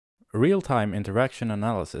Real-time interaction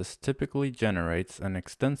analysis typically generates an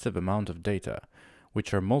extensive amount of data,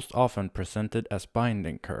 which are most often presented as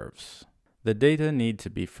binding curves. The data need to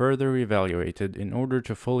be further evaluated in order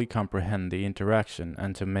to fully comprehend the interaction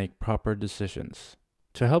and to make proper decisions.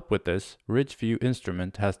 To help with this, Ridgeview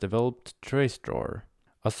Instrument has developed TraceDrawer,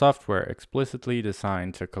 a software explicitly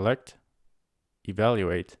designed to collect,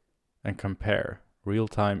 evaluate, and compare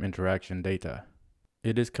real-time interaction data.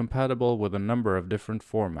 It is compatible with a number of different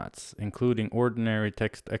formats, including ordinary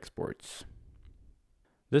text exports.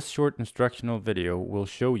 This short instructional video will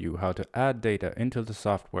show you how to add data into the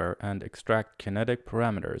software and extract kinetic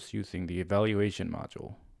parameters using the evaluation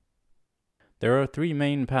module. There are three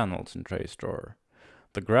main panels in TraceDrawer.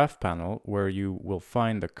 The graph panel, where you will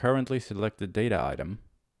find the currently selected data item.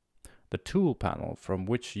 The tool panel, from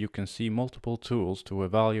which you can see multiple tools to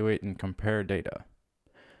evaluate and compare data.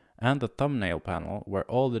 And the thumbnail panel, where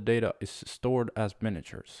all the data is stored as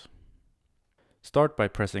miniatures. Start by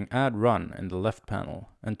pressing Add Run in the left panel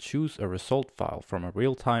and choose a result file from a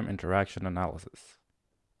real-time interaction analysis.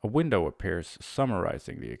 A window appears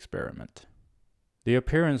summarizing the experiment. The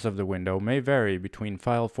appearance of the window may vary between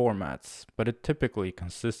file formats, but it typically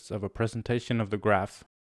consists of a presentation of the graph,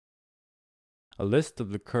 a list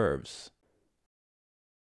of the curves,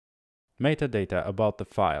 metadata about the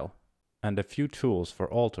file, and a few tools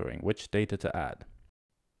for altering which data to add.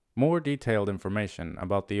 More detailed information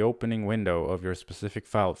about the opening window of your specific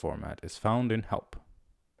file format is found in Help.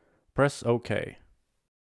 Press OK.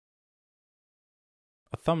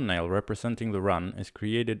 A thumbnail representing the run is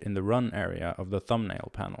created in the Run area of the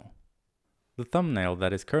thumbnail panel. The thumbnail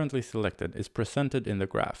that is currently selected is presented in the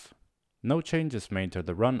graph. No changes made to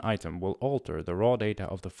the run item will alter the raw data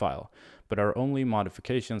of the file, but are only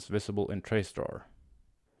modifications visible in TraceDrawer.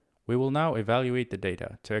 We will now evaluate the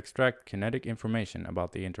data to extract kinetic information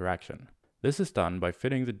about the interaction. This is done by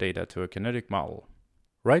fitting the data to a kinetic model.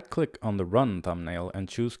 Right-click on the Run thumbnail and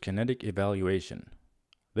choose Kinetic Evaluation.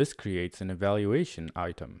 This creates an evaluation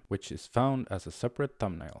item, which is found as a separate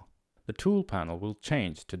thumbnail. The tool panel will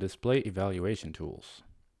change to display evaluation tools.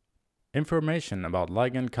 Information about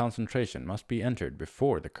ligand concentration must be entered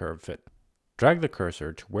before the curve fit. Drag the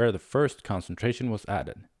cursor to where the first concentration was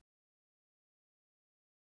added.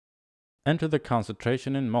 Enter the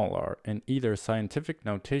concentration in molar in either scientific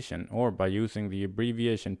notation or by using the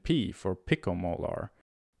abbreviation P for picomolar,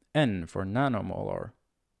 N for nanomolar,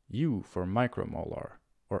 U for micromolar,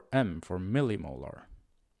 or M for millimolar.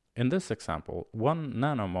 In this example, 1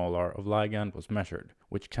 nanomolar of ligand was measured,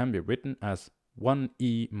 which can be written as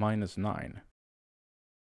 1E-9,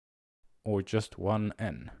 or just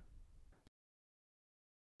 1N.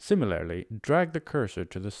 Similarly, drag the cursor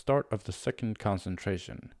to the start of the second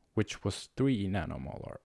concentration, which was 3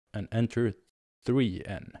 nanomolar, and enter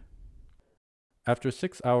 3N. After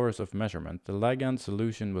 6 hours of measurement, the ligand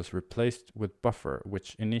solution was replaced with buffer,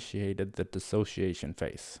 which initiated the dissociation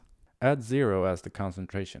phase. Add 0 as the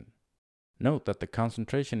concentration. Note that the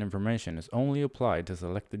concentration information is only applied to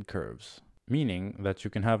selected curves, meaning that you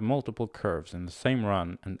can have multiple curves in the same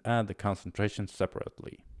run and add the concentration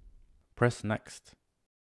separately. Press Next.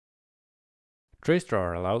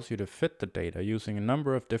 TraceDrawer allows you to fit the data using a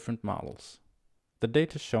number of different models. The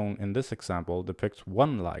data shown in this example depicts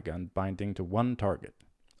one ligand binding to one target,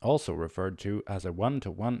 also referred to as a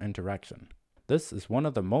one-to-one interaction. This is one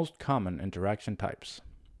of the most common interaction types.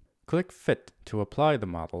 Click Fit to apply the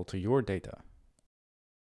model to your data.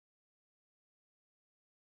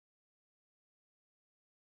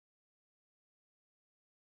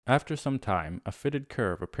 After some time, a fitted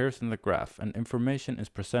curve appears in the graph and information is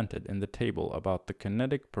presented in the table about the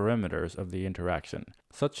kinetic parameters of the interaction,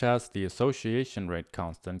 such as the association rate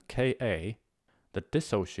constant Ka, the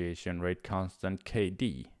dissociation rate constant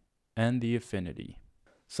Kd, and the affinity.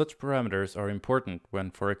 Such parameters are important when,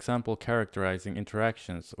 for example, characterizing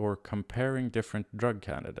interactions or comparing different drug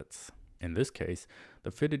candidates. In this case,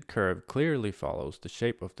 the fitted curve clearly follows the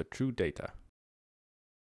shape of the true data.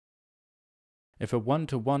 If a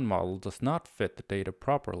one-to-one model does not fit the data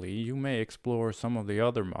properly, you may explore some of the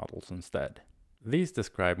other models instead. These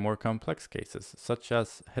describe more complex cases, such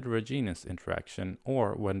as heterogeneous interaction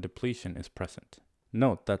or when depletion is present.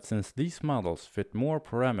 Note that since these models fit more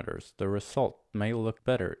parameters, the result may look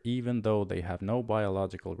better even though they have no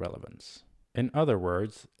biological relevance. In other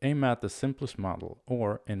words, aim at the simplest model,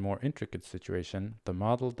 or, in more intricate situation, the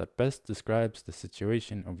model that best describes the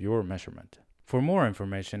situation of your measurement. For more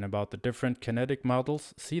information about the different kinetic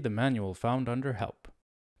models, see the manual found under Help.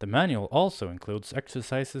 The manual also includes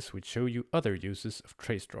exercises which show you other uses of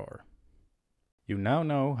TraceDrawer. You now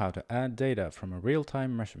know how to add data from a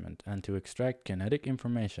real-time measurement and to extract kinetic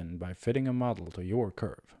information by fitting a model to your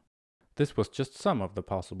curve. This was just some of the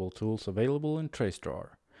possible tools available in TraceDrawer.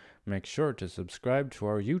 Make sure to subscribe to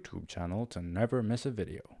our YouTube channel to never miss a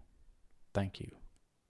video. Thank you.